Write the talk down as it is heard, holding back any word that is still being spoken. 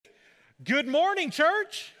Good morning,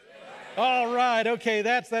 church. All right, okay,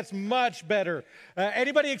 that's much better.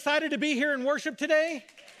 Anybody excited to be here and worship today?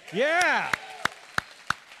 Yeah.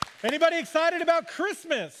 Anybody excited about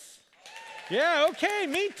Christmas? Yeah, okay,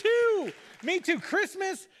 me too. Me too.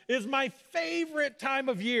 Christmas is my favorite time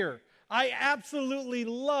of year. I absolutely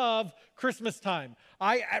love Christmas time.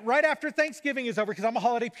 Right after Thanksgiving is over, because I'm a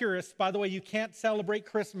holiday purist. By the way, you can't celebrate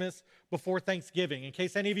Christmas before Thanksgiving. In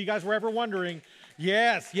case any of you guys were ever wondering,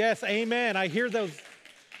 yes, amen. I hear those.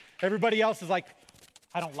 Everybody else is like,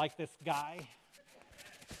 I don't like this guy.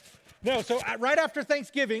 No, so right after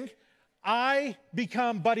Thanksgiving, I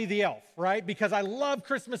become Buddy the Elf, right? Because I love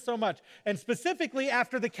Christmas so much. And specifically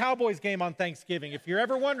after the Cowboys game on Thanksgiving. If you're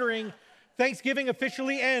ever wondering, Thanksgiving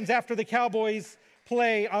officially ends after the Cowboys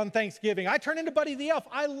play on Thanksgiving. I turn into Buddy the Elf.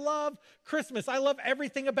 I love Christmas. I love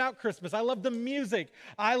everything about Christmas. I love the music.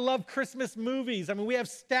 I love Christmas movies. I mean, we have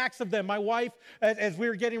stacks of them. My wife, as we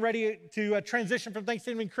were getting ready to transition from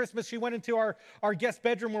Thanksgiving to Christmas, she went into our guest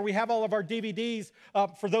bedroom where we have all of our DVDs.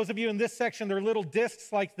 For those of you in this section, they're little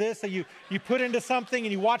discs like this that you put into something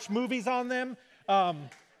and you watch movies on them.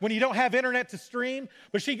 When you don't have internet to stream.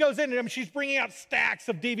 But she goes in and she's bringing out stacks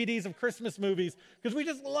of DVDs of Christmas movies because we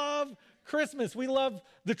just love Christmas. We love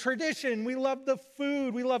the tradition. We love the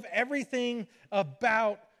food. We love everything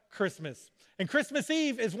about Christmas. And Christmas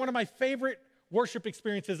Eve is one of my favorite worship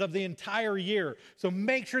experiences of the entire year. So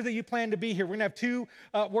make sure that you plan to be here. We're going to have two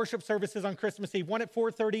worship services on Christmas Eve, one at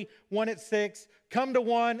 4:30, one at 6. Come to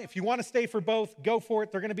one. If you want to stay for both, go for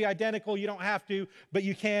it. They're going to be identical. You don't have to, but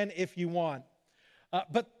you can if you want.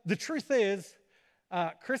 But the truth is,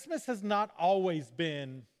 Christmas has not always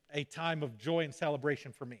been a time of joy and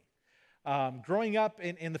celebration for me. Growing up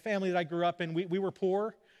in the family that I grew up in, we were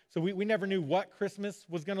poor, so we never knew what Christmas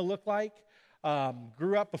was going to look like.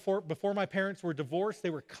 Grew up before my parents were divorced. They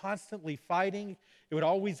were constantly fighting. It would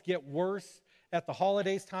always get worse at the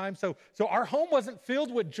holidays time. So our home wasn't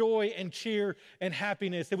filled with joy and cheer and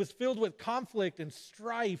happiness. It was filled with conflict and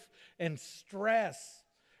strife and stress.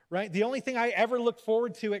 Right? The only thing I ever looked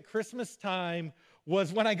forward to at Christmas time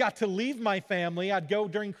was when I got to leave my family. I'd go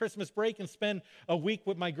during Christmas break and spend a week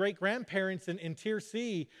with my great-grandparents in Tier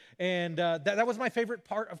C. And that was my favorite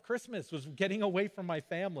part of Christmas, was getting away from my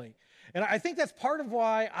family. And I think that's part of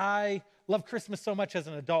why I love Christmas so much as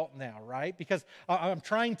an adult now, right? Because I'm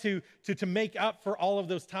trying to make up for all of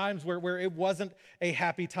those times where it wasn't a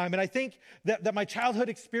happy time. And I think that my childhood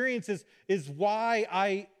experience is why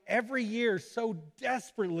I every year so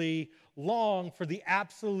desperately long for the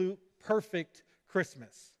absolute perfect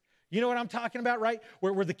Christmas. You know what I'm talking about, right?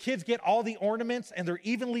 Where the kids get all the ornaments and they're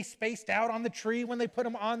evenly spaced out on the tree when they put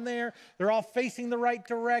them on there. They're all facing the right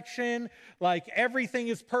direction. Like everything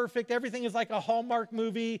is perfect. Everything is like a Hallmark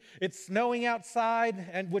movie. It's snowing outside,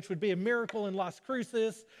 and which would be a miracle in Las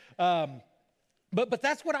Cruces. But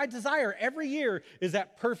that's what I desire every year, is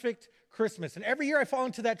that perfect Christmas. And every year I fall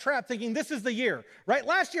into that trap thinking this is the year, right?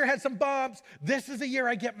 Last year had some bumps. This is the year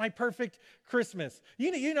I get my perfect Christmas.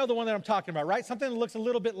 You know the one that I'm talking about, right? Something that looks a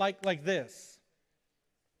little bit like this.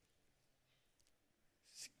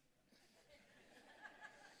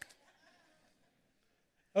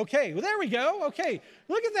 Okay, well, there we go. Okay,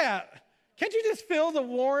 look at that. Can't you just feel the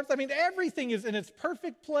warmth? I mean, everything is in its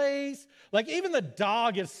perfect place. Like even the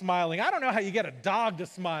dog is smiling. I don't know how you get a dog to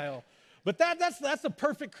smile. But that's the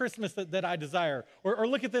perfect Christmas that I desire. Or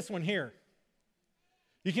look at this one here.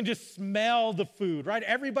 You can just smell the food, right?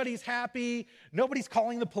 Everybody's happy. Nobody's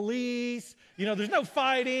calling the police. You know, there's no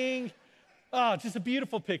fighting. Oh, it's just a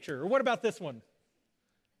beautiful picture. Or what about this one?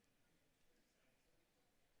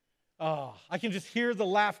 Oh, I can just hear the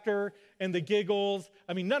laughter and the giggles.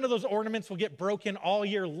 I mean, none of those ornaments will get broken all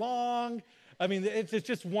year long. I mean, it's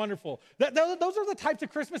just wonderful. Those are the types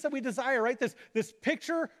of Christmas that we desire, right? This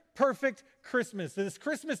picture-perfect Christmas, this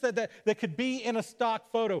Christmas that could be in a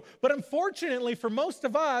stock photo. But unfortunately, for most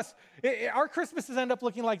of us, our Christmases end up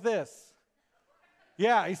looking like this.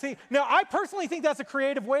 Yeah, you see? Now, I personally think that's a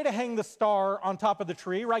creative way to hang the star on top of the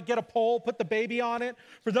tree, right? Get a pole, put the baby on it.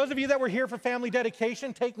 For those of you that were here for family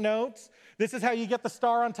dedication, take notes. This is how you get the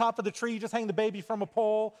star on top of the tree. You just hang the baby from a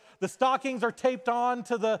pole. The stockings are taped on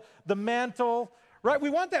to the mantle, right? We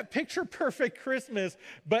want that picture-perfect Christmas,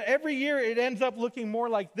 but every year it ends up looking more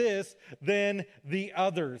like this than the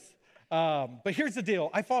others. But here's the deal.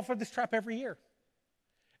 I fall for this trap every year.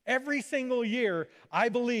 Every single year, I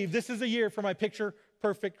believe this is a year for my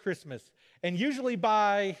picture-perfect Christmas. And usually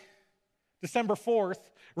by December 4th,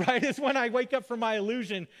 right, is when I wake up from my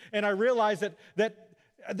illusion and I realize that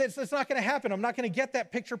That's not going to happen. I'm not going to get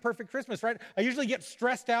that picture-perfect Christmas, right? I usually get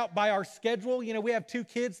stressed out by our schedule. You know, we have 2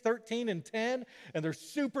 kids, 13 and 10, and they're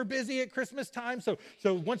super busy at Christmas time. So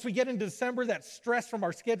once we get into December, that stress from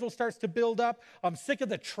our schedule starts to build up. I'm sick of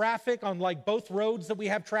the traffic on like both roads that we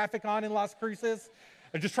have traffic on in Las Cruces.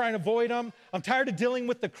 I'm just trying to avoid them. I'm tired of dealing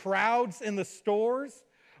with the crowds in the stores.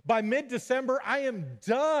 By mid-December, I am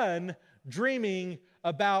done dreaming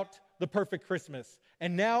about the perfect Christmas.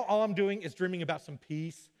 And now all I'm doing is dreaming about some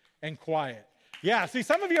peace and quiet. Yeah, see,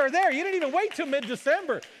 some of you are there. You didn't even wait till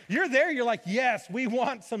mid-December. You're there. You're like, yes, we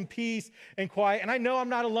want some peace and quiet. And I know I'm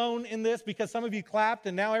not alone in this because some of you clapped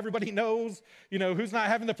and now everybody knows, who's not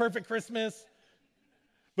having the perfect Christmas.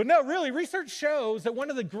 But no, really, research shows that one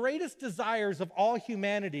of the greatest desires of all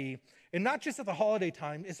humanity, and not just at the holiday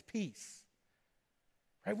time, is peace.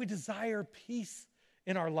 Right? We desire peace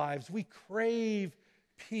in our lives. We crave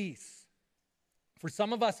peace. For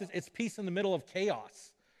some of us, it's peace in the middle of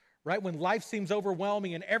chaos, right? When life seems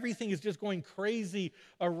overwhelming and everything is just going crazy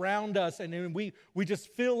around us and we just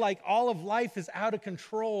feel like all of life is out of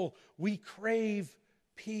control, we crave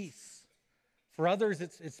peace. For others,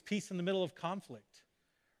 it's peace in the middle of conflict,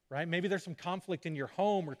 right? Maybe there's some conflict in your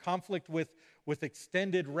home or conflict with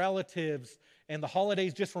extended relatives, and the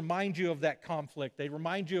holidays just remind you of that conflict. They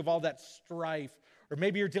remind you of all that strife. Or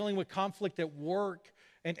maybe you're dealing with conflict at work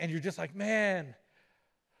and you're just like, man,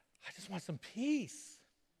 I just want some peace.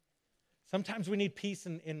 Sometimes we need peace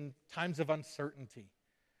in times of uncertainty,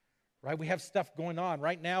 right? We have stuff going on.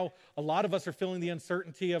 Right now, a lot of us are feeling the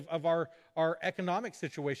uncertainty of our economic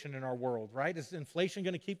situation in our world, right? Is inflation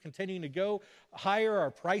going to keep continuing to go higher?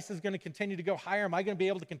 Are prices going to continue to go higher? Am I going to be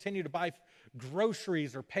able to continue to buy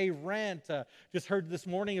groceries or pay rent? Just heard this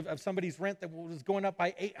morning of somebody's rent that was going up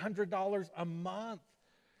by $800 a month.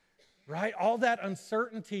 Right? All that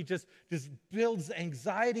uncertainty just builds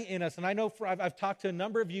anxiety in us. And I know I've talked to a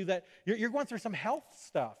number of you that you're going through some health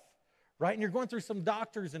stuff, right? And you're going through some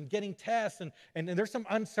doctors and getting tests, and there's some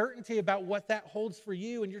uncertainty about what that holds for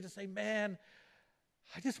you. And you're just saying, man,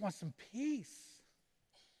 I just want some peace.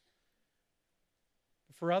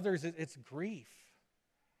 For others, it's grief,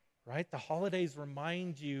 right? The holidays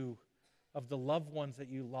remind you of the loved ones that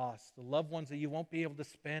you lost, the loved ones that you won't be able to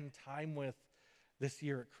spend time with this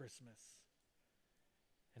year at Christmas.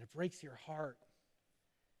 And it breaks your heart.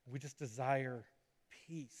 We just desire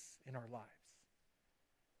peace in our lives.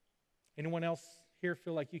 Anyone else here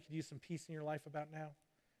feel like you could use some peace in your life about now?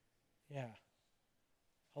 Yeah.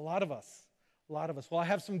 A lot of us. Well, I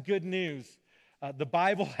have some good news. The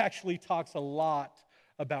Bible actually talks a lot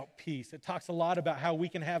about peace. It talks a lot about how we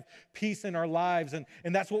can have peace in our lives, and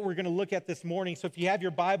that's what we're going to look at this morning. So if you have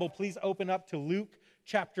your Bible, please open up to Luke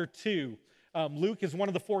chapter 2. Luke is one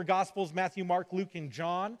of the 4 Gospels, Matthew, Mark, Luke, and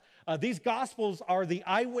John. These Gospels are the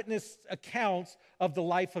eyewitness accounts of the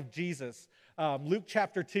life of Jesus. Luke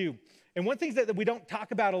chapter 2. And one thing that we don't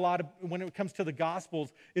talk about a lot when it comes to the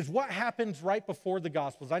Gospels is what happens right before the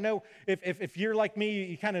Gospels. I know if you're like me,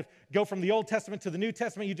 you kind of go from the Old Testament to the New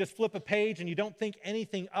Testament, you just flip a page and you don't think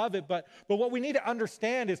anything of it. But what we need to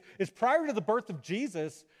understand is prior to the birth of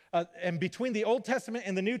Jesus, and between the Old Testament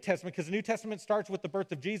and the New Testament, because the New Testament starts with the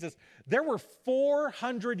birth of Jesus, there were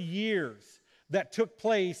 400 years that took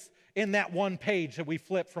place in that one page that we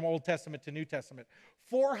flipped from Old Testament to New Testament.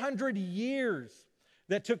 400 years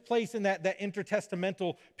that took place in that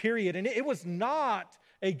intertestamental period. And it was not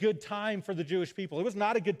a good time for the Jewish people. It was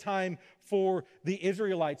not a good time for the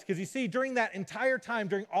Israelites. Because you see, during that entire time,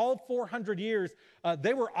 during all 400 years,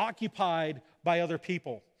 they were occupied by other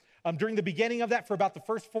people. During the beginning of that, for about the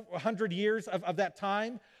first 100 years of that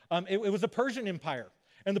time, it was a Persian empire.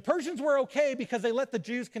 And the Persians were okay because they let the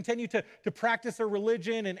Jews continue to practice their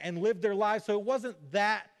religion and live their lives, so it wasn't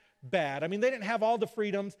that bad. I mean, they didn't have all the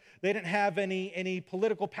freedoms. They didn't have any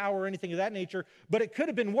political power or anything of that nature, but it could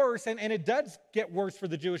have been worse, and it does get worse for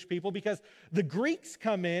the Jewish people because the Greeks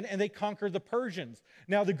come in and they conquer the Persians.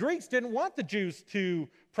 Now, the Greeks didn't want the Jews to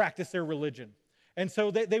practice their religion. And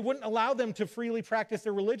so they wouldn't allow them to freely practice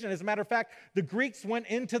their religion. As a matter of fact, the Greeks went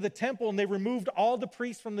into the temple and they removed all the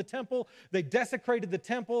priests from the temple. They desecrated the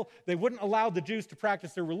temple. They wouldn't allow the Jews to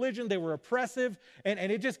practice their religion. They were oppressive, and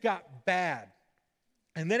it just got bad.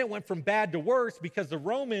 And then it went from bad to worse because the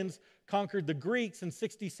Romans conquered the Greeks in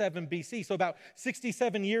 67 BC. So about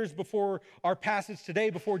 67 years before our passage today,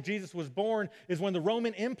 before Jesus was born, is when the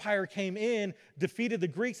Roman Empire came in, defeated the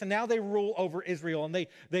Greeks, and now they rule over Israel. And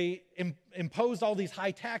they imposed all these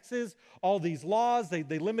high taxes, all these laws. They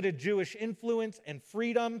limited Jewish influence and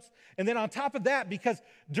freedoms. And then on top of that, because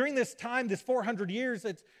during this time, this 400 years,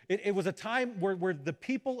 it was a time where the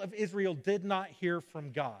people of Israel did not hear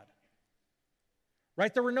from God.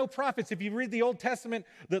 right? There were no prophets. If you read the Old Testament,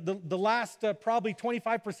 the last probably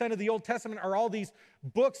 25% of the Old Testament are all these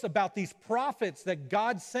books about these prophets that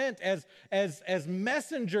God sent as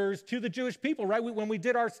messengers to the Jewish people, right? When we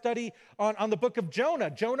did our study on the book of Jonah,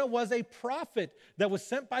 Jonah was a prophet that was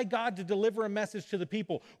sent by God to deliver a message to the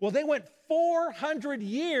people. Well, they went 400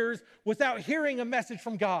 years without hearing a message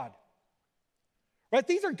from God, right?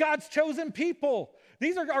 These are God's chosen people.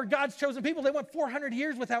 These are God's chosen people. They went 400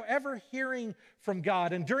 years without ever hearing from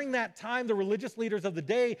God. And during that time, the religious leaders of the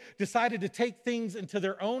day decided to take things into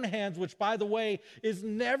their own hands, which, by the way, is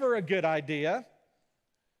never a good idea.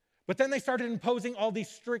 But then they started imposing all these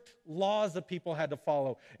strict laws that people had to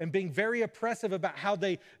follow and being very oppressive about how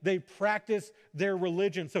they practice their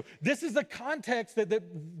religion. So this is the context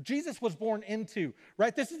that Jesus was born into,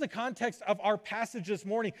 right? This is the context of our passage this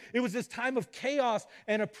morning. It was this time of chaos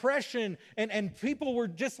and oppression, and people were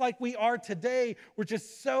just like we are today. We're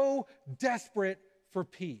just so desperate for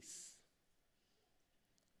peace.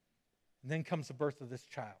 And then comes the birth of this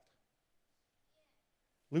child.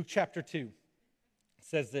 Luke chapter 2.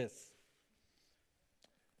 Says this.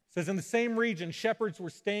 It says, in the same region, shepherds were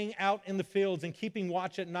staying out in the fields and keeping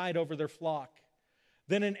watch at night over their flock.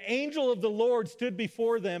 Then an angel of the Lord stood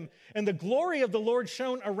before them, and the glory of the Lord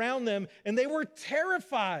shone around them, and they were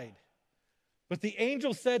terrified. But the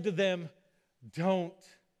angel said to them, don't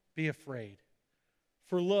be afraid.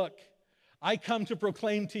 For look, I come to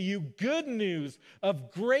proclaim to you good news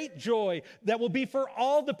of great joy that will be for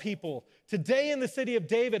all the people. Today in the city of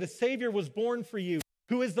David, a Savior was born for you,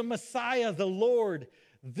 who is the Messiah, the Lord.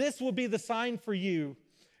 This will be the sign for you.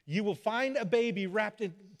 You will find a baby wrapped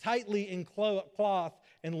tightly in cloth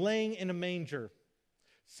and laying in a manger.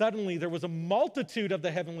 Suddenly there was a multitude of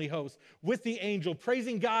the heavenly hosts with the angel,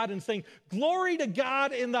 praising God and saying, glory to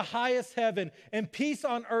God in the highest heaven, and peace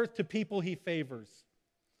on earth to people he favors.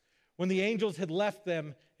 When the angels had left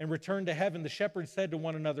them and returned to heaven, the shepherds said to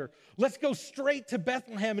one another, let's go straight to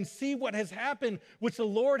Bethlehem and see what has happened, which the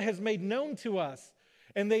Lord has made known to us.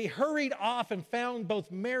 And they hurried off and found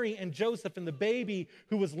both Mary and Joseph and the baby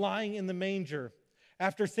who was lying in the manger.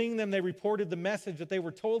 After seeing them, they reported the message that they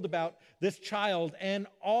were told about this child, and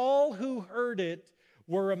all who heard it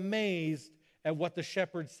were amazed at what the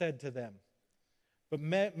shepherds said to them. But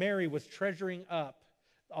Mary was treasuring up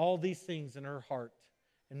all these things in her heart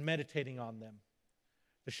and meditating on them.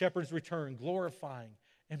 The shepherds returned, glorifying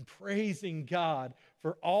and praising God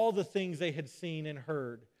for all the things they had seen and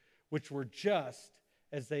heard, which were just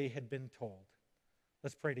as they had been told.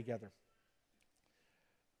 Let's pray together.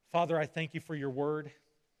 Father, I thank you for your word.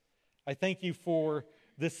 I thank you for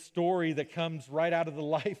this story that comes right out of the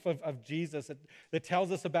life of Jesus, that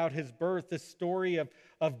tells us about his birth, this story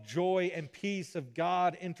of joy and peace, of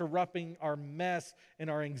God interrupting our mess and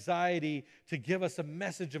our anxiety to give us a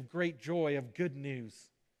message of great joy, of good news.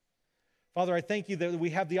 Father, I thank you that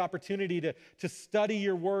we have the opportunity to study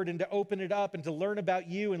your word and to open it up and to learn about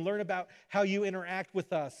you and learn about how you interact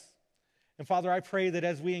with us. And Father, I pray that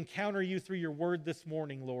as we encounter you through your word this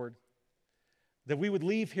morning, Lord, that we would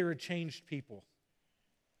leave here a changed people,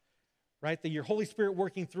 right? That your Holy Spirit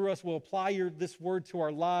working through us will apply this word to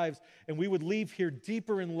our lives, and we would leave here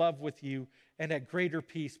deeper in love with you and at greater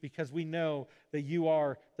peace because we know that you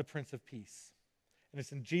are the Prince of Peace. And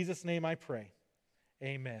it's in Jesus' name I pray.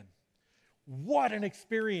 Amen. What an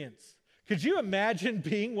experience. Could you imagine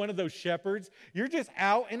being one of those shepherds? You're just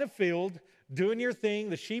out in a field doing your thing.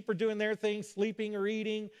 The sheep are doing their thing, sleeping or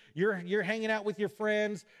eating. You're hanging out with your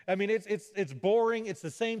friends. I mean, it's boring. It's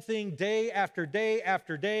the same thing day after day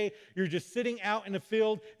after day. You're just sitting out in a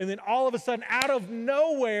field, and then all of a sudden, out of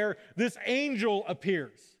nowhere, this angel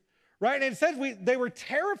appears, right? And it says they were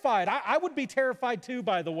terrified. I would be terrified too,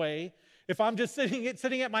 by the way. If I'm just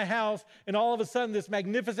sitting at my house and all of a sudden this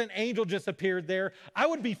magnificent angel just appeared there, I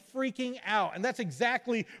would be freaking out. And that's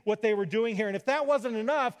exactly what they were doing here. And if that wasn't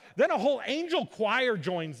enough, then a whole angel choir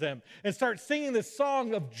joins them and starts singing this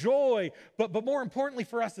song of joy. But more importantly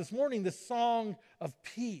for us this morning, this song of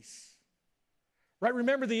peace. Right?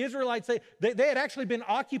 Remember, the Israelites, they had actually been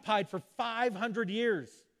occupied for 500 years.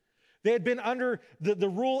 They had been under the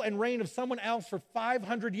rule and reign of someone else for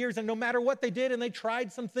 500 years, and no matter what they did, and they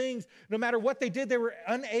tried some things, no matter what they did, they were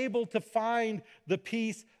unable to find the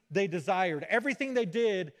peace they desired. Everything they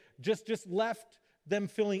did just left them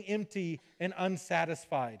feeling empty and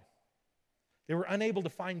unsatisfied. They were unable to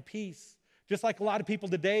find peace. Just like a lot of people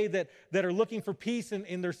today that are looking for peace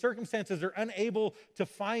in their circumstances are unable to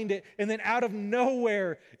find it. And then out of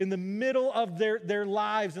nowhere, in the middle of their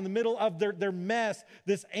lives, in the middle of their mess,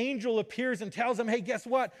 this angel appears and tells them, hey, guess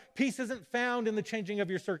what? Peace isn't found in the changing of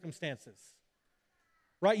your circumstances.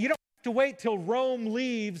 Right? You don't to wait till Rome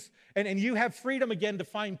leaves and you have freedom again to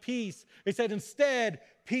find peace. It said instead,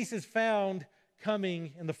 peace is found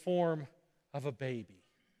coming in the form of a baby.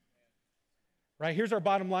 Right? Here's our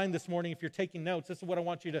bottom line this morning. If you're taking notes, this is what I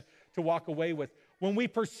want you to walk away with. When we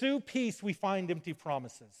pursue peace, we find empty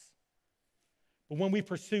promises. But when we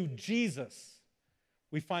pursue Jesus,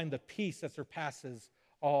 we find the peace that surpasses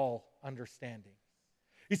all understanding.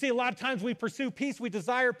 You see, a lot of times we pursue peace, we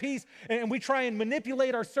desire peace, and we try and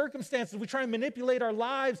manipulate our circumstances. We try and manipulate our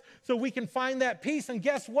lives so we can find that peace. And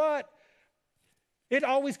guess what? It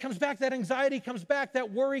always comes back. That anxiety comes back.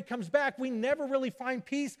 That worry comes back. We never really find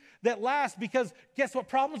peace that lasts because guess what?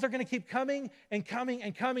 Problems are going to keep coming and coming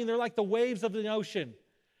and coming. They're like the waves of the ocean,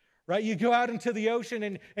 right? You go out into the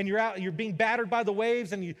ocean and you're being battered by the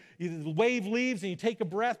waves and the wave leaves and you take a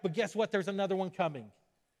breath, but guess what? There's another one coming.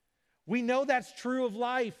 We know that's true of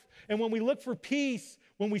life. And when we look for peace,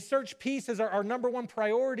 when we search peace as our number one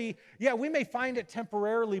priority, yeah, we may find it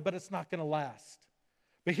temporarily, but it's not going to last.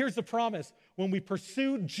 But here's the promise. When we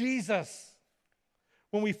pursue Jesus,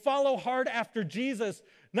 when we follow hard after Jesus,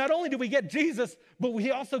 not only do we get Jesus, but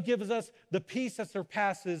He also gives us the peace that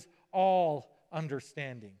surpasses all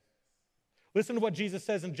understanding. Listen to what Jesus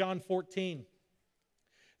says in John 14.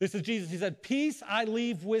 This is Jesus. He said, "Peace I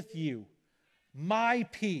leave with you. My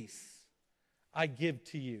peace I give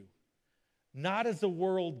to you. Not as the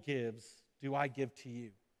world gives, do I give to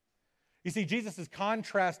you." You see, Jesus is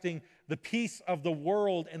contrasting the peace of the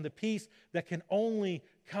world and the peace that can only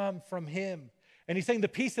come from Him. And He's saying the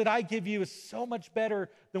peace that I give you is so much better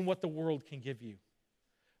than what the world can give you.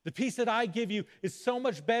 The peace that I give you is so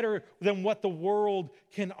much better than what the world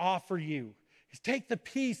can offer you. Take the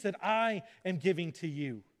peace that I am giving to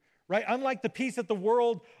you. Right? Unlike the peace that the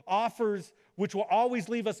world offers, which will always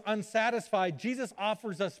leave us unsatisfied, Jesus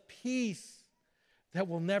offers us peace that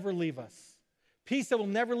will never leave us. Peace that will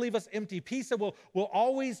never leave us empty. Peace that will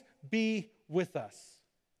always be with us.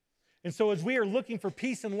 And so as we are looking for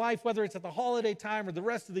peace in life, whether it's at the holiday time or the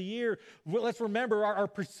rest of the year, let's remember our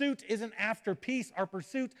pursuit isn't after peace. Our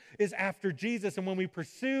pursuit is after Jesus. And when we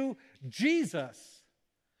pursue Jesus,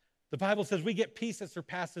 the Bible says we get peace that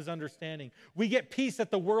surpasses understanding. We get peace that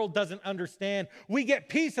the world doesn't understand. We get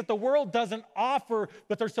peace that the world doesn't offer,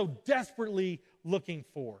 but they're so desperately looking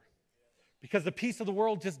for. Because the peace of the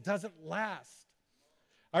world just doesn't last.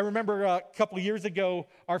 I remember a couple years ago,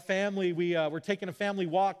 our family, we were taking a family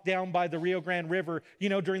walk down by the Rio Grande River,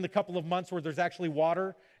 during the couple of months where there's actually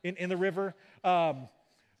water in the river.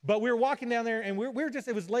 But we were walking down there, and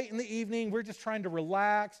it was late in the evening. We were just trying to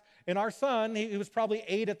relax. And our son, he was probably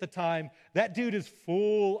 8 at the time. That dude is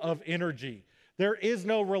full of energy. There is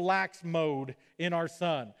no relax mode in our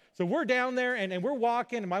son. So we're down there, and we're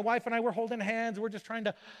walking, and my wife and I were holding hands. We're just trying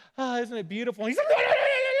to, isn't it beautiful? And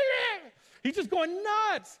he's just going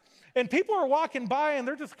nuts. And people are walking by, and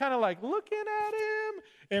they're just kind of like looking at him.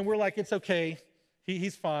 And we're like, it's okay.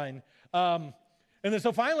 He's fine. And then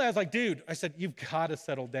so finally I was like, dude, I said, you've got to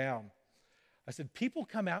settle down. I said, people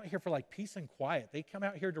come out here for like peace and quiet. They come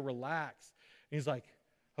out here to relax. And he's like,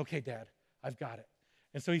 okay, Dad, I've got it.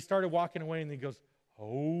 And so he started walking away, and he goes,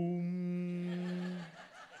 Om.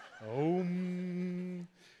 I'm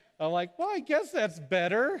like, well, I guess that's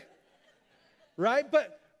better. Right?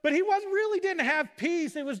 But he didn't have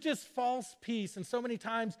peace. It was just false peace. And so many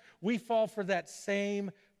times we fall for that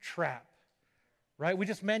same trap. Right? We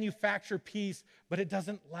just manufacture peace, but it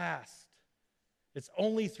doesn't last. It's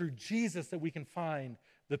only through Jesus that we can find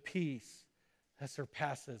the peace that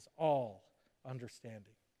surpasses all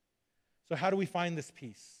understanding. So how do we find this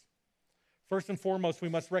peace? First and foremost, we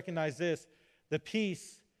must recognize this: the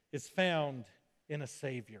peace is found in a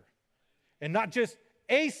Savior. And not just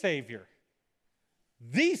a Savior,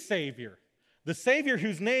 the Savior. The Savior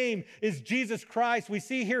whose name is Jesus Christ. We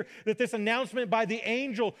see here that this announcement by the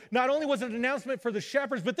angel, not only was it an announcement for the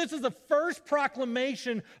shepherds, but this is the first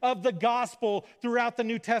proclamation of the gospel throughout the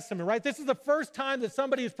New Testament, right? This is the first time that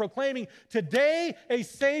somebody is proclaiming, today a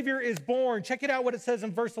Savior is born. Check it out what it says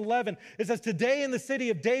in verse 11. It says, today in the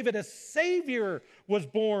city of David, a Savior was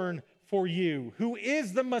born for you, who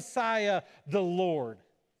is the Messiah, the Lord.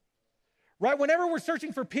 Right? Whenever we're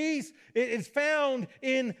searching for peace, it is found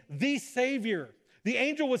in the Savior. The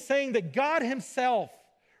angel was saying that God Himself,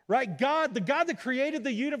 right? God, the God that created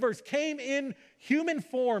the universe, came in human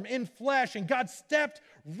form, in flesh, and God stepped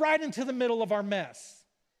right into the middle of our mess.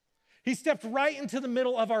 He stepped right into the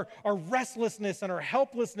middle of our restlessness and our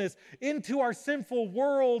helplessness, into our sinful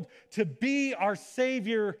world to be our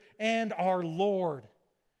Savior and our Lord.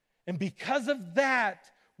 And because of that,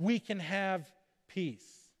 we can have peace.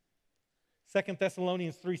 2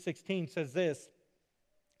 Thessalonians 3:16 says this: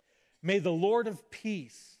 may the Lord of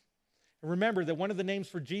peace Remember that one of the names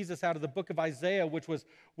for Jesus out of the book of Isaiah, which was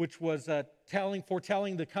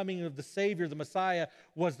foretelling the coming of the Savior, the Messiah,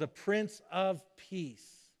 was the Prince of Peace.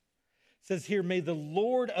 It says here, may the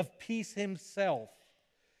Lord of peace himself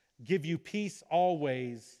give you peace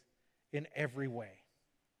always in every way.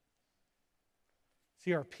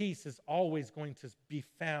 See, our peace is always going to be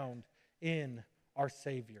found in our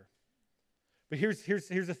Savior. But here's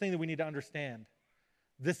the thing that we need to understand.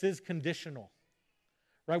 This is conditional.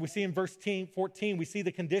 Right? We see in verse 14, we see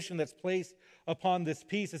the condition that's placed upon this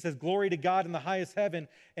peace. It says, glory to God in the highest heaven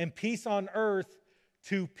and peace on earth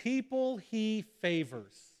to people he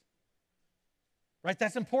favors. Right?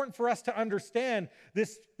 That's important for us to understand.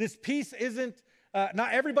 This peace isn't,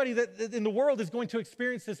 not everybody that in the world is going to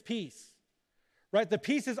experience this peace. Right? The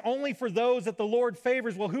peace is only for those that the Lord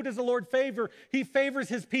favors. Well, who does the Lord favor? He favors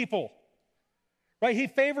his people. Right? He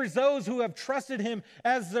favors those who have trusted him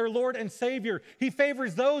as their Lord and Savior. He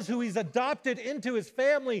favors those who he's adopted into his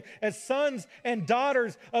family as sons and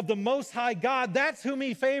daughters of the Most High God. That's whom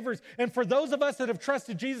he favors. And for those of us that have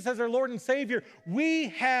trusted Jesus as our Lord and Savior, we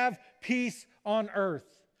have peace on earth.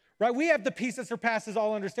 Right? We have the peace that surpasses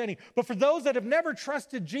all understanding. But for those that have never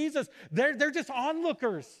trusted Jesus, they're just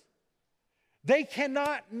onlookers. They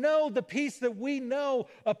cannot know the peace that we know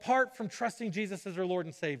apart from trusting Jesus as our Lord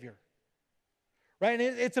and Savior. Right?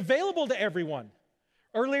 And it's available to everyone.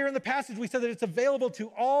 Earlier in the passage, we said that it's available to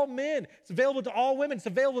all men. It's available to all women. It's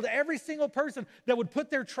available to every single person that would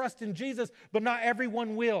put their trust in Jesus, but not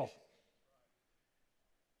everyone will.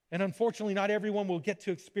 And unfortunately, not everyone will get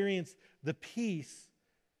to experience the peace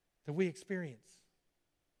that we experience.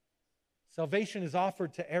 Salvation is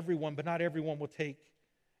offered to everyone, but not everyone will take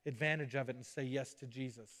advantage of it and say yes to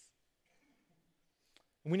Jesus.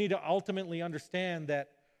 And we need to ultimately understand that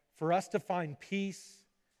for us to find peace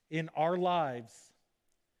in our lives,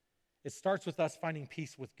 it starts with us finding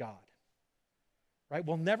peace with God. Right?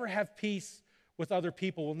 We'll never have peace with other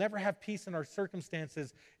people. We'll never have peace in our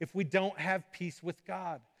circumstances if we don't have peace with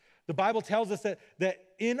God. The Bible tells us that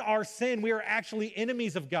in our sin, we are actually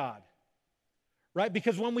enemies of God. Right?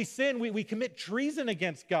 Because when we sin, we commit treason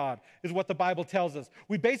against God, is what the Bible tells us.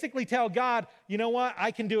 We basically tell God, you know what?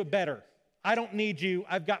 I can do it better. I don't need you.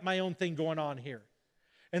 I've got my own thing going on here.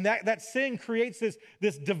 And that sin creates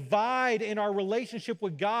this divide in our relationship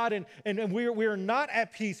with God, and we are not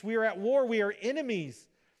at peace. We are at war. We are enemies.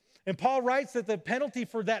 And Paul writes that the penalty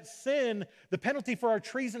for that sin, the penalty for our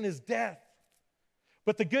treason is death.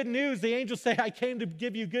 But the good news, the angels say, I came to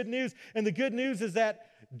give you good news. And the good news is that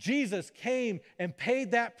Jesus came and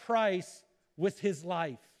paid that price with his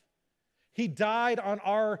life. He died on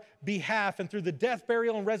our behalf, and through the death,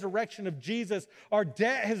 burial, and resurrection of Jesus, our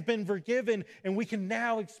debt has been forgiven, and we can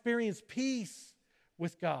now experience peace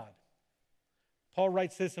with God. Paul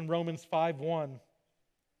writes this in Romans 5:1.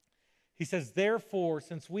 He says, therefore,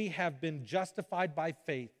 since we have been justified by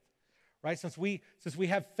faith, right? Since we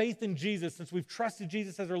have faith in Jesus, since we've trusted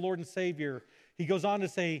Jesus as our Lord and Savior, he goes on to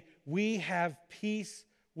say, we have peace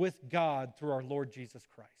with God through our Lord Jesus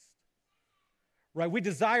Christ. Right? We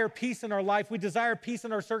desire peace in our life. We desire peace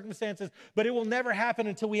in our circumstances, but it will never happen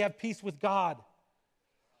until we have peace with God.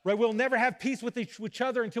 Right? We'll never have peace with each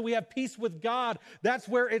other until we have peace with God. That's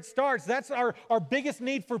where it starts. That's our biggest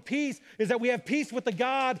need for peace, is that we have peace with the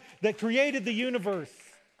God that created the universe.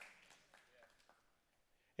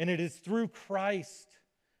 And it is through Christ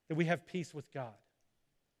that we have peace with God.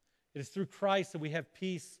 It is through Christ that we have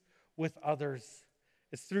peace with others.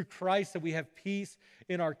 It's through Christ that we have peace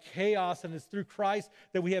in our chaos, and it's through Christ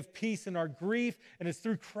that we have peace in our grief, and it's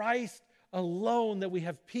through Christ alone that we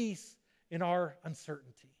have peace in our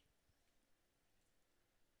uncertainty.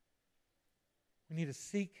 We need to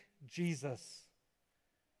seek Jesus,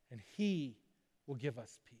 and he will give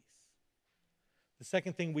us peace. The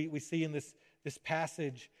second thing we see in this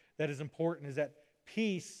passage that is important is that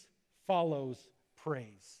peace follows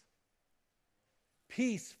praise.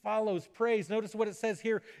 Peace follows praise. Notice what it says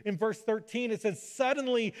here in verse 13. It says,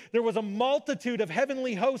 suddenly there was a multitude of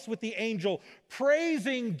heavenly hosts with the angel,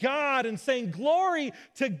 praising God and saying, glory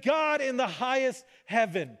to God in the highest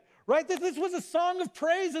heaven. Right? This was a song of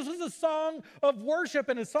praise. This was a song of worship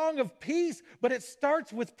and a song of peace, but it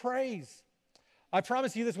starts with praise. I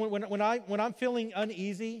promise you this, when I'm feeling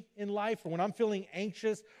uneasy in life, or when I'm feeling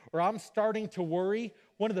anxious, or I'm starting to worry,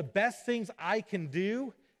 one of the best things I can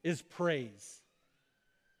do is praise.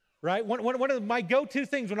 Right? One of my go-to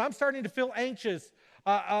things when I'm starting to feel anxious,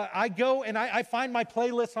 I go and I find my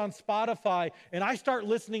playlist on Spotify and I start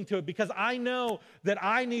listening to it because I know that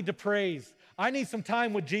I need to praise. I need some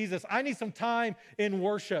time with Jesus. I need some time in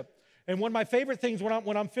worship. And one of my favorite things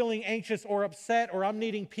when I'm feeling anxious or upset or I'm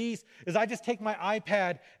needing peace is I just take my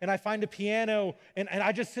iPad and I find a piano and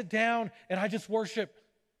I just sit down and I just worship.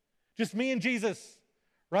 Just me and Jesus,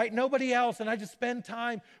 right? Nobody else. And I just spend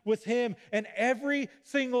time with him. And every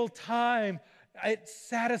single time, it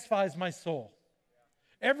satisfies my soul.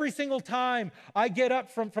 Every single time I get up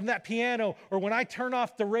from that piano or when I turn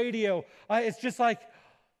off the radio, it's just like,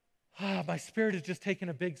 my spirit is just taking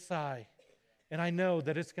a big sigh. And I know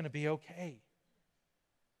that it's going to be okay.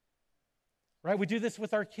 Right? We do this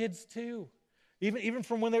with our kids too. Even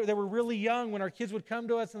from when they were really young, when our kids would come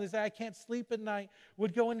to us and they say, I can't sleep at night,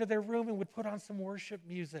 we'd go into their room and would put on some worship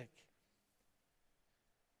music.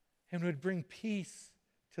 And would bring peace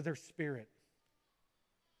to their spirit.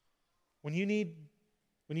 When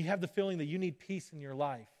you have the feeling that you need peace in your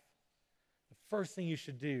life, the first thing you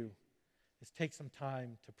should do is take some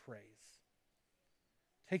time to praise.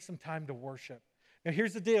 Take some time to worship. Now,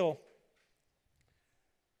 here's the deal.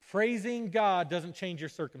 Praising God doesn't change your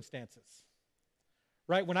circumstances.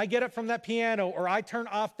 Right? When I get up from that piano or I turn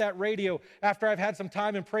off that radio after I've had some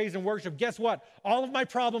time in praise and worship, guess what? All of my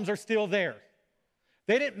problems are still there.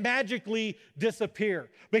 They didn't magically disappear.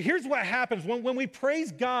 But here's what happens. When we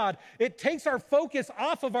praise God, it takes our focus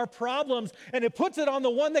off of our problems and it puts it on the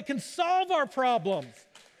one that can solve our problems.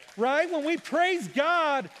 Right? When we praise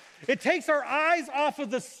God, it takes our eyes off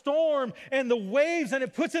of the storm and the waves and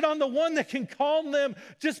it puts it on the one that can calm them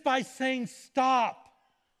just by saying stop.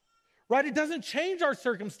 Right? It doesn't change our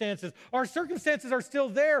circumstances. Our circumstances are still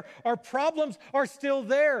there. Our problems are still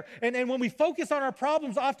there. And when we focus on our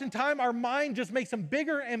problems, oftentimes our mind just makes them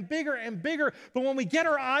bigger and bigger and bigger. But when we get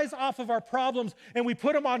our eyes off of our problems and we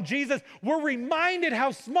put them on Jesus, we're reminded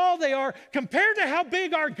how small they are compared to how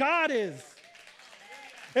big our God is.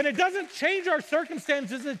 And it doesn't change our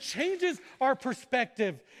circumstances, it changes our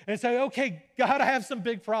perspective. And say, okay, God, I have some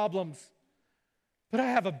big problems, but I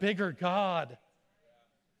have a bigger God.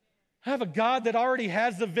 I have a God that already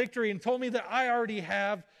has the victory and told me that I already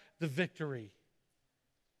have the victory.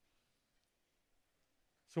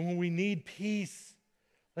 So when we need peace,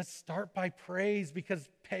 let's start by praise because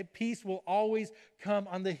peace will always come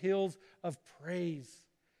on the heels of praise.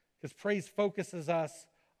 Because praise focuses us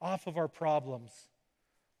off of our problems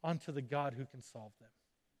onto the God who can solve them.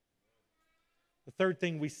 The third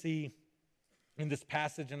thing we see in this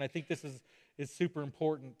passage, and I think this is super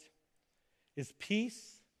important, is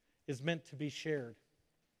peace is meant to be shared.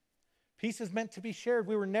 Peace is meant to be shared.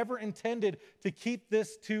 We were never intended to keep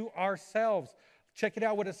this to ourselves. Check it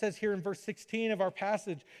out what it says here in verse 16 of our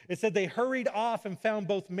passage. It said they hurried off and found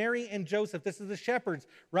both Mary and Joseph. This is the shepherds.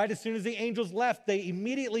 Right as soon as the angels left, they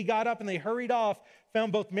immediately got up and they hurried off,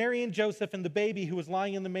 found both Mary and Joseph and the baby who was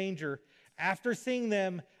lying in the manger. After seeing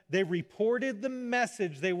them, they reported the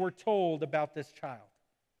message they were told about this child.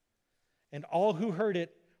 And all who heard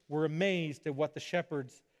it were amazed at what the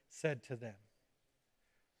shepherds said to them.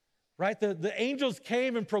 Right? The angels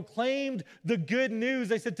came and proclaimed the good news.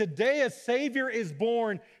 They said, today a Savior is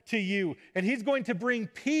born to you. And he's going to bring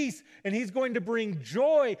peace and he's going to bring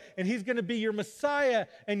joy and he's going to be your Messiah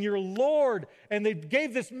and your Lord. And they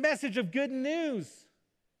gave this message of good news.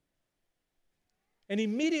 And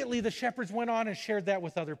immediately the shepherds went on and shared that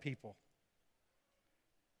with other people.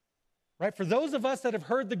 Right? For those of us that have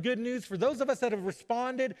heard the good news, for those of us that have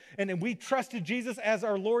responded and we trusted Jesus as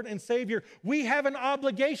our Lord and Savior, we have an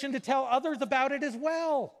obligation to tell others about it as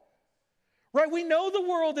well. Right? We know the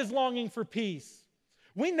world is longing for peace.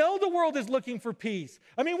 We know the world is looking for peace.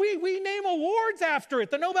 I mean, we name awards after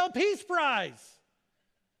it, the Nobel Peace Prize.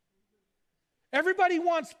 Everybody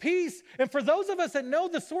wants peace. And for those of us that know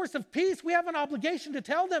the source of peace, we have an obligation to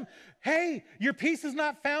tell them, hey, your peace is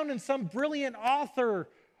not found in some brilliant author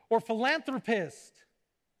or philanthropist.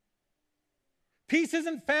 Peace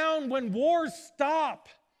isn't found when wars stop.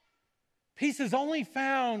 Peace is only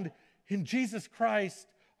found in Jesus Christ,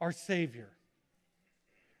 our Savior.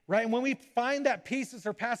 Right? And when we find that peace that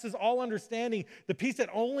surpasses all understanding, the peace that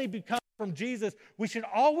only comes from Jesus, we should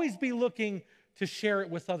always be looking to share it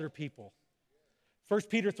with other people. 1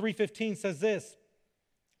 Peter 3:15 says this,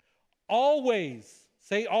 always,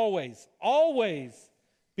 say always, always,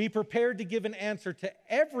 be prepared to give an answer to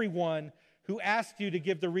everyone who asks you to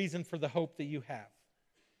give the reason for the hope that you have.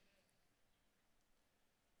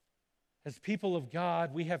 As people of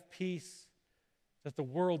God, we have peace that the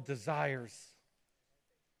world desires.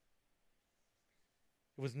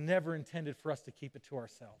 It was never intended for us to keep it to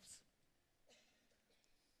ourselves.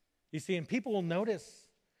 You see, and people will notice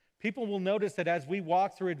that as we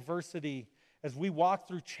walk through adversity, as we walk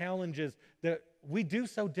through challenges, that we do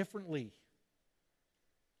so differently.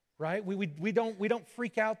 right? We don't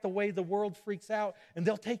freak out the way the world freaks out, and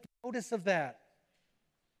they'll take notice of that.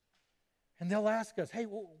 And they'll ask us, hey,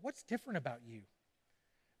 what's different about you?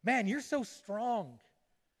 Man, you're so strong.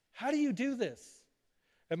 How do you do this?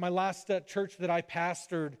 At my last church that I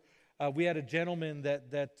pastored, we had a gentleman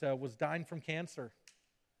that was dying from cancer.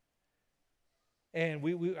 And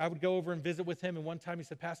I would go over and visit with him, and one time he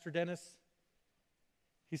said, Pastor Dennis,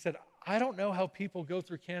 he said, I don't know how people go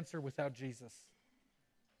through cancer without Jesus.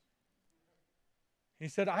 He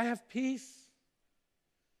said, I have peace.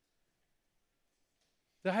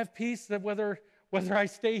 I have peace that whether I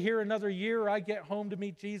stay here another year or I get home to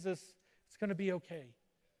meet Jesus, it's going to be okay.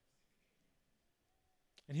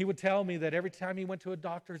 And he would tell me that every time he went to a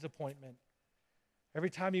doctor's appointment, every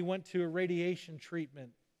time he went to a radiation treatment,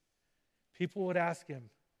 people would ask him,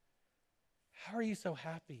 how are you so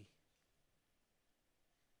happy?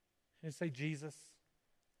 And he'd say, Jesus.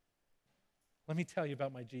 Let me tell you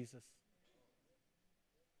about my Jesus.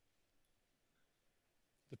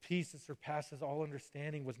 The peace that surpasses all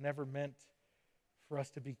understanding was never meant for us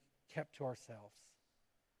to be kept to ourselves.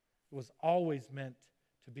 It was always meant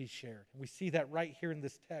to be shared. And we see that right here in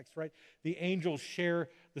this text, right? The angels share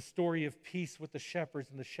the story of peace with the shepherds,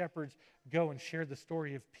 and the shepherds go and share the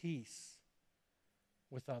story of peace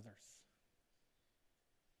with others.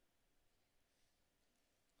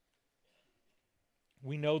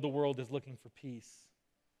 We know the world is looking for peace.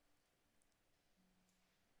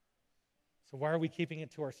 So why are we keeping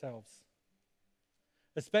it to ourselves?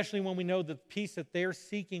 Especially when we know the peace that they're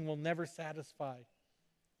seeking will never satisfy.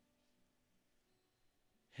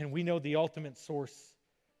 And we know the ultimate source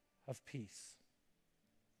of peace.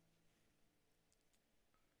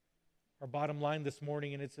 Our bottom line this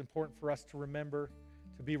morning, and it's important for us to remember,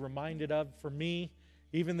 to be reminded of, for me,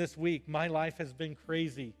 even this week, my life has been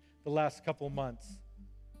crazy the last couple of months.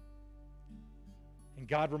 And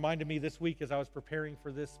God reminded me this week as I was preparing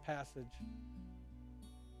for this passage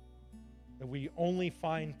that we only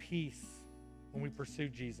find peace when we pursue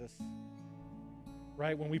Jesus.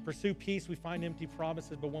 Right? When we pursue peace, we find empty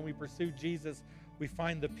promises, but when we pursue Jesus, we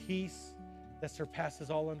find the peace that surpasses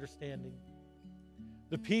all understanding.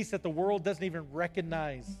 The peace that the world doesn't even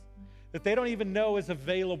recognize, that they don't even know is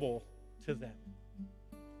available to them.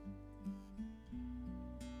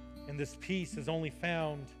 And this peace is only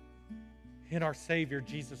found in our Savior,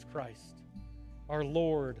 Jesus Christ, our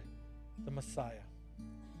Lord, the Messiah.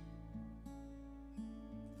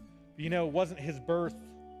 But it wasn't his birth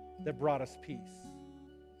that brought us peace.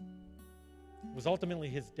 It was ultimately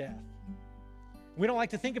his death. We don't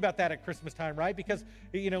like to think about that at Christmas time, right? Because,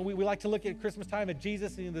 we like to look at Christmas time at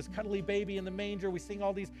Jesus and this cuddly baby in the manger. We sing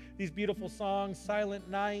all these beautiful songs, Silent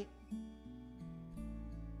Night.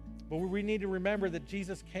 But we need to remember that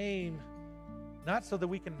Jesus came not so that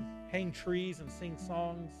we can hang trees and sing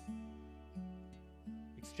songs,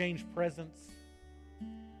 exchange presents.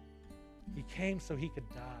 He came so he could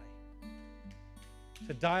die.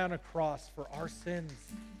 To die on a cross for our sins.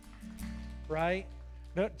 Right?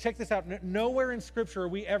 No, check this out. Nowhere in Scripture are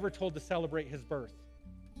we ever told to celebrate his birth.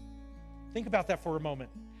 Think about that for a moment.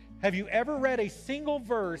 Have you ever read a single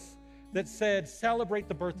verse that said, celebrate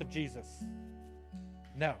the birth of Jesus?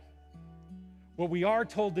 No. What we are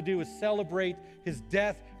told to do is celebrate his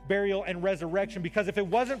death, burial, and resurrection, because if it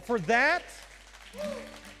wasn't for that,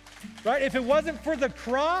 right? If it wasn't for the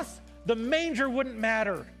cross, the manger wouldn't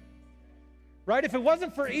matter. Right? If it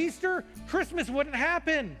wasn't for Easter, Christmas wouldn't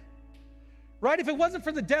happen. Right? If it wasn't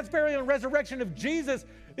for the death, burial, and resurrection of Jesus,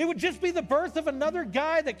 it would just be the birth of another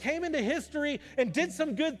guy that came into history and did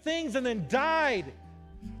some good things and then died.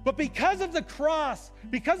 But because of the cross,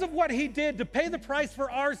 because of what he did to pay the price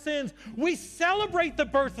for our sins, we celebrate the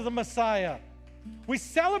birth of the Messiah. We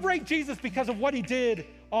celebrate Jesus because of what he did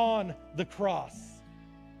on the cross.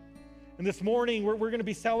 And this morning, we're going to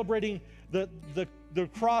be celebrating the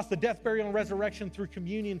cross, the death, burial, and resurrection through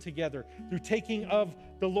communion together, through taking of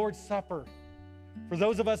the Lord's Supper. For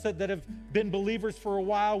those of us that have been believers for a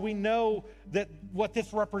while, we know that what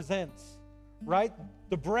this represents, right?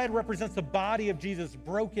 The bread represents the body of Jesus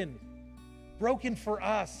broken for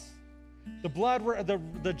us. The blood,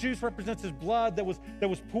 the juice represents his blood that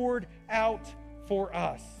was poured out for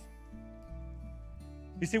us.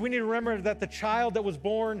 You see, we need to remember that the child that was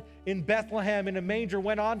born in Bethlehem in a manger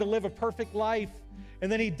went on to live a perfect life,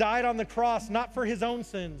 and then he died on the cross, not for his own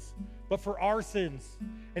sins, but for our sins.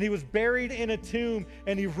 And he was buried in a tomb,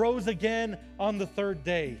 and he rose again on the third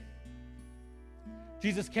day.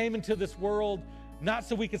 Jesus came into this world not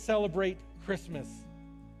so we could celebrate Christmas,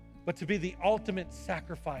 but to be the ultimate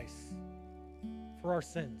sacrifice for our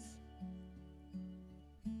sins.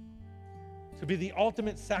 To be the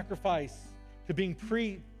ultimate sacrifice to being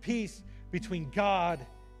peace between God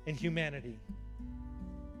and humanity.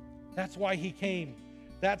 That's why he came.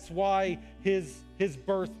 That's why his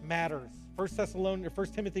birth matters. 1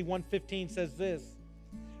 Timothy 1:15 says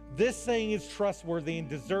this saying is trustworthy and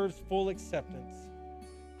deserves full acceptance.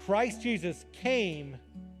 Christ Jesus came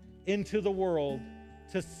into the world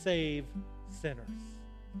to save sinners.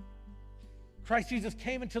 Christ Jesus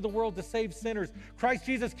came into the world to save sinners. Christ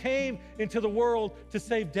Jesus came into the world to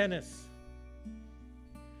save Dennis.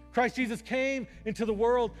 Christ Jesus came into the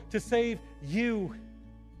world to save you,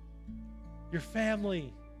 your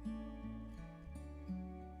family.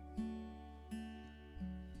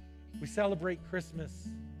 We celebrate Christmas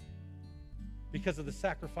because of the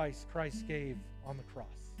sacrifice Christ gave on the cross.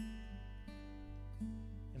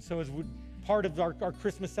 And so as part of our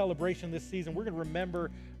Christmas celebration this season, we're going to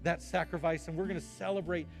remember that sacrifice, and we're going to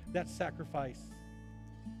celebrate that sacrifice.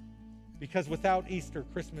 Because without Easter,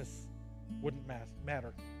 Christmas wouldn't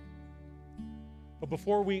matter. But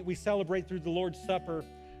before we celebrate through the Lord's Supper,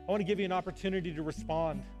 I want to give you an opportunity to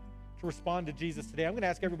respond to Jesus today. I'm going to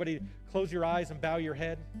ask everybody to close your eyes and bow your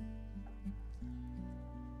head.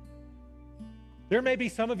 There may be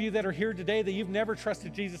some of you that are here today that you've never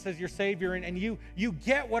trusted Jesus as your Savior, and you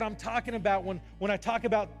get what I'm talking about when I talk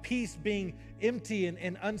about peace being empty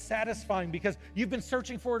and unsatisfying, because you've been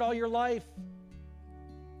searching for it all your life,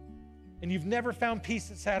 and you've never found peace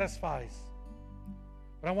that satisfies.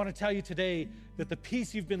 But I want to tell you today that the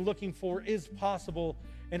peace you've been looking for is possible,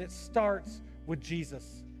 and it starts with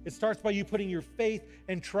Jesus. It starts by you putting your faith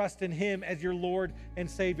and trust in him as your Lord and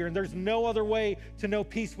Savior. And there's no other way to know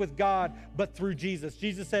peace with God but through Jesus.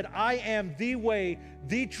 Jesus said, I am the way,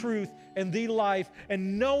 the truth, and the life,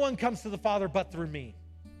 and no one comes to the Father but through me.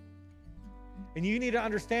 And you need to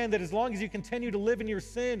understand that as long as you continue to live in your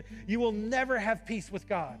sin, you will never have peace with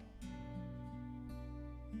God.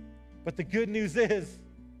 But the good news is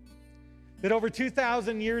that over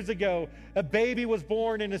 2,000 years ago, a baby was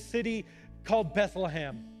born in a city called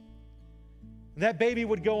Bethlehem. That baby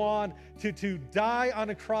would go on to die on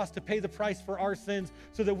a cross to pay the price for our sins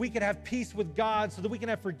so that we could have peace with God, so that we can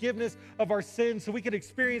have forgiveness of our sins, so we could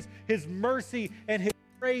experience his mercy and his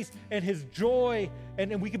grace and his joy,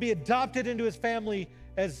 and we could be adopted into his family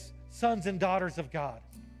as sons and daughters of God.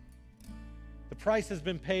 The price has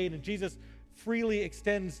been paid, and Jesus freely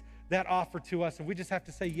extends that offer to us, and we just have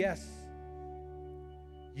to say yes.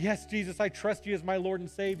 Yes, Jesus, I trust you as my Lord and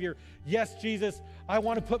Savior. Yes, Jesus, I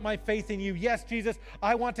want to put my faith in you. Yes, Jesus,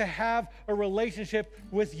 I want to have a relationship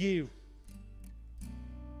with you.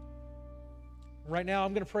 Right now,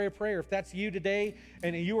 I'm going to pray a prayer. If that's you today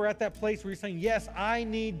and you are at that place where you're saying, yes, I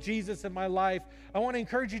need Jesus in my life, I want to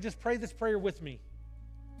encourage you to just pray this prayer with me.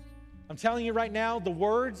 I'm telling you right now, the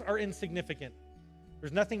words are insignificant.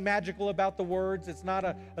 There's nothing magical about the words. It's not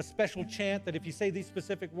a special chant that if you say these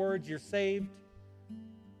specific words, you're saved.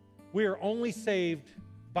 We are only saved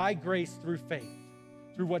by grace through faith,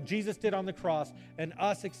 through what Jesus did on the cross and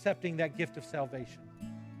us accepting that gift of salvation.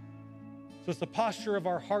 So it's the posture of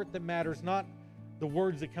our heart that matters, not the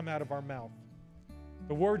words that come out of our mouth.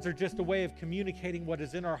 The words are just a way of communicating what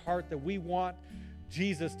is in our heart, that we want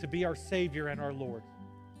Jesus to be our Savior and our Lord.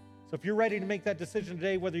 So if you're ready to make that decision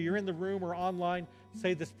today, whether you're in the room or online,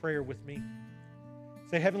 say this prayer with me.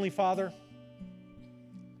 Say, Heavenly Father,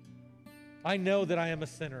 I know that I am a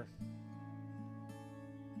sinner.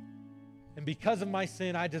 And because of my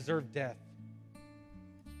sin, I deserve death.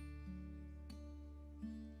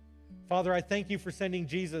 Father, I thank you for sending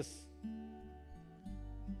Jesus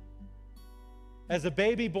as a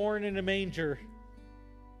baby born in a manger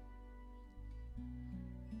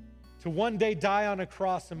to one day die on a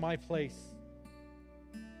cross in my place,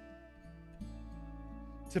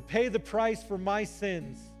 to pay the price for my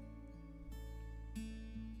sins,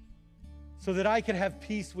 so that I could have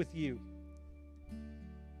peace with you,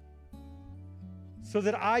 so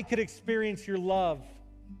that I could experience your love,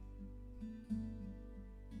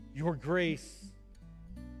 your grace,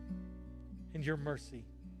 and your mercy.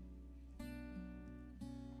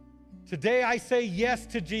 Today I say yes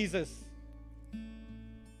to Jesus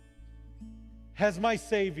as my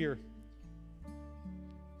Savior,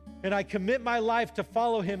 and I commit my life to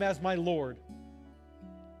follow him as my Lord.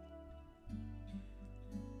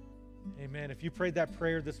 Amen. If you prayed that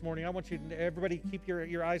prayer this morning, I want you to, everybody, keep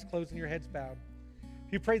your eyes closed and your heads bowed.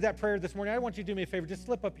 If you prayed that prayer this morning, I want you to do me a favor. Just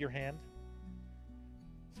slip up your hand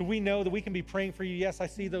so we know that we can be praying for you. Yes, I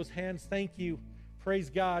see those hands. Thank you. Praise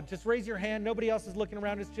God. Just raise your hand. Nobody else is looking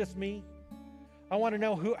around. It's just me. I want to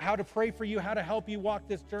know how to pray for you, how to help you walk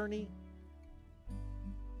this journey.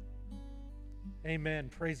 Amen.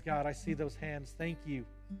 Praise God. I see those hands. Thank you.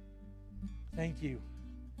 Thank you.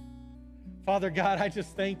 Father God, I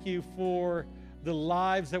just thank you for the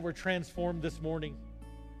lives that were transformed this morning.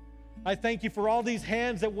 I thank you for all these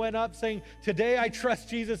hands that went up saying, today I trust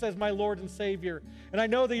Jesus as my Lord and Savior. And I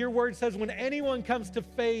know that your word says when anyone comes to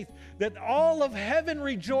faith, that all of heaven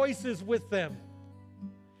rejoices with them.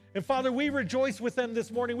 And Father, we rejoice with them this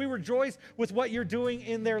morning. We rejoice with what you're doing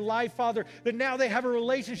in their life, Father, that now they have a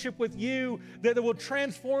relationship with you that will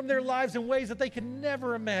transform their lives in ways that they can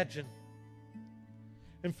never imagine.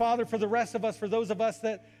 And Father, for the rest of us, for those of us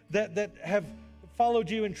that have followed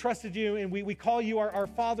you and trusted you, and we call you our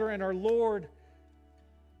Father and our Lord,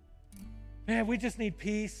 man, we just need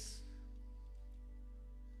peace.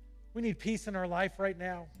 We need peace in our life right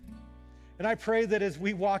now. And I pray that as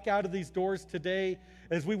we walk out of these doors today,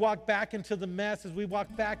 as we walk back into the mess, as we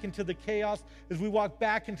walk back into the chaos, as we walk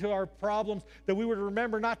back into our problems, that we would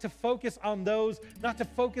remember not to focus on those, not to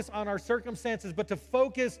focus on our circumstances, but to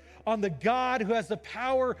focus on the God who has the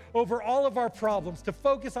power over all of our problems, to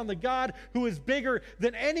focus on the God who is bigger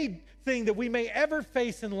than anything that we may ever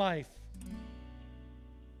face in life.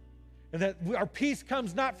 And that our peace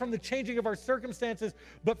comes not from the changing of our circumstances,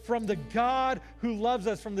 but from the God who loves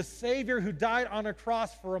us, from the Savior who died on a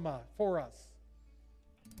cross for us.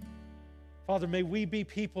 Father, may we be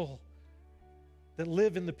people that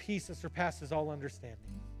live in the peace that surpasses all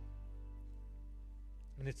understanding.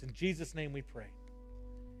 And it's in Jesus' name we pray.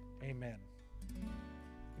 Amen.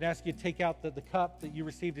 I'd ask you to take out the cup that you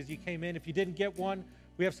received as you came in. If you didn't get one,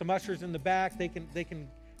 we have some ushers in the back. They can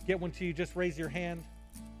get one to you. Just raise your hand.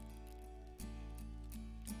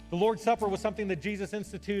 The Lord's Supper was something that Jesus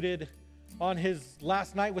instituted on his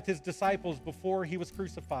last night with his disciples before he was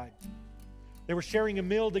crucified. They were sharing a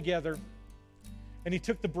meal together, and he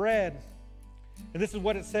took the bread. And this is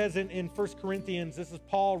what it says in 1 Corinthians. This is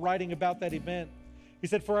Paul writing about that event. He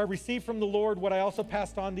said, "For I received from the Lord what I also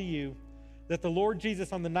passed on to you, that the Lord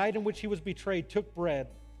Jesus, on the night in which he was betrayed, took bread.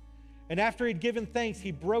 And after he'd given thanks,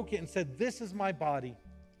 he broke it and said, 'This is my body,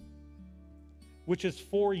 which is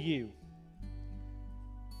for you.'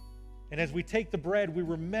 And as we take the bread, we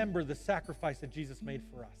remember the sacrifice that Jesus made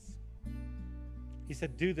for us. He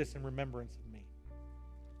said, 'Do this in remembrance of me.'"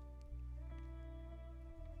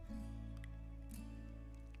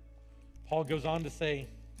 Paul goes on to say,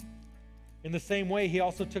 in the same way, he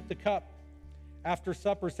also took the cup after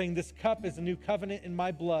supper, saying, "This cup is a new covenant in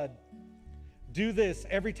my blood. Do this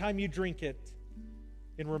every time you drink it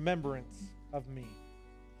in remembrance of me."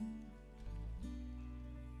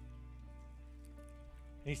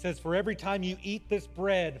 And he says, "For every time you eat this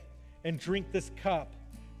bread and drink this cup,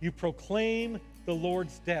 you proclaim the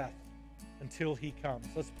Lord's death until he comes."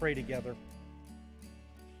 Let's pray together.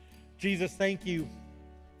 Jesus, thank you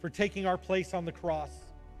for taking our place on the cross.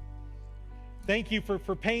 Thank you for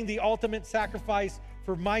paying the ultimate sacrifice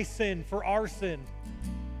for my sin, for our sin.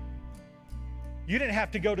 You didn't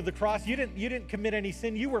have to go to the cross. You didn't commit any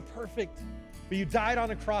sin. You were perfect, but you died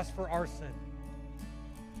on a cross for our sin.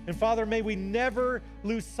 And Father, may we never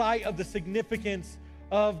lose sight of the significance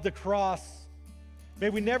of the cross. May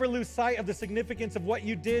we never lose sight of the significance of what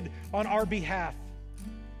you did on our behalf.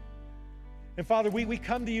 And Father, we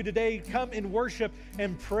come to you today, come in worship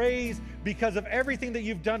and praise because of everything that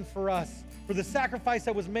you've done for us, for the sacrifice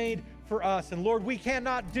that was made for us. And Lord, we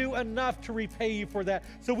cannot do enough to repay you for that.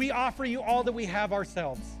 So we offer you all that we have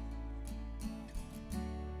ourselves.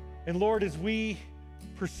 And Lord, as we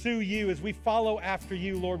pursue you, as we follow after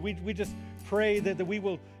you, Lord, we just pray that we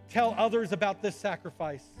will tell others about this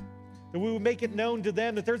sacrifice, that we will make it known to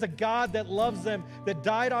them that there's a God that loves them, that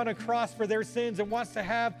died on a cross for their sins and wants to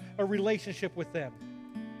have a relationship with them,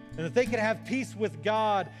 and that they can have peace with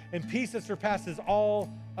God and peace that surpasses all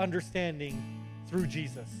understanding through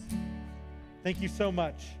Jesus. Thank you so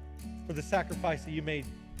much for the sacrifice that you made.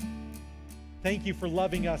 Thank you for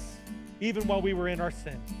loving us even while we were in our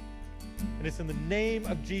sin. And it's in the name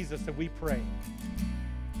of Jesus that we pray.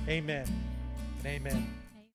 Amen and amen.